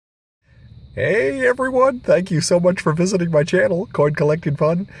Hey everyone, thank you so much for visiting my channel, Coin Collecting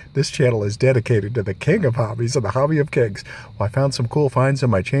Fun. This channel is dedicated to the king of hobbies and the hobby of kings. Well, I found some cool finds on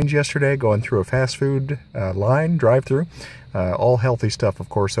my change yesterday going through a fast food line, drive-through. All healthy stuff, of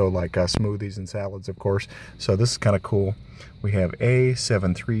course, so like smoothies and salads, of course. So this is kind of cool. We have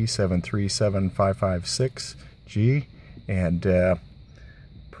A737375556G, and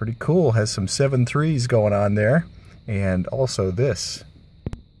pretty cool, has some 7.3s going on there. And also this.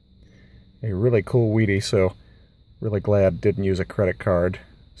 A really cool Wheatie, so really glad didn't use a credit card.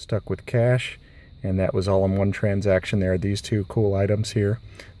 Stuck with cash, and that was all in one transaction there. These two cool items here,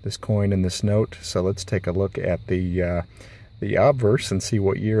 this coin and this note. So let's take a look at the obverse and see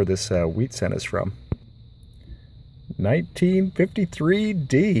what year this wheat cent is from.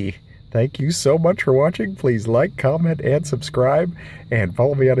 1953D. Thank you so much for watching. Please like, comment, and subscribe, and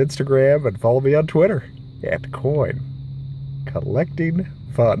follow me on Instagram and follow me on Twitter at Coin Collecting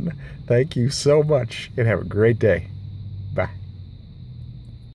Fun. Thank you so much, and have a great day.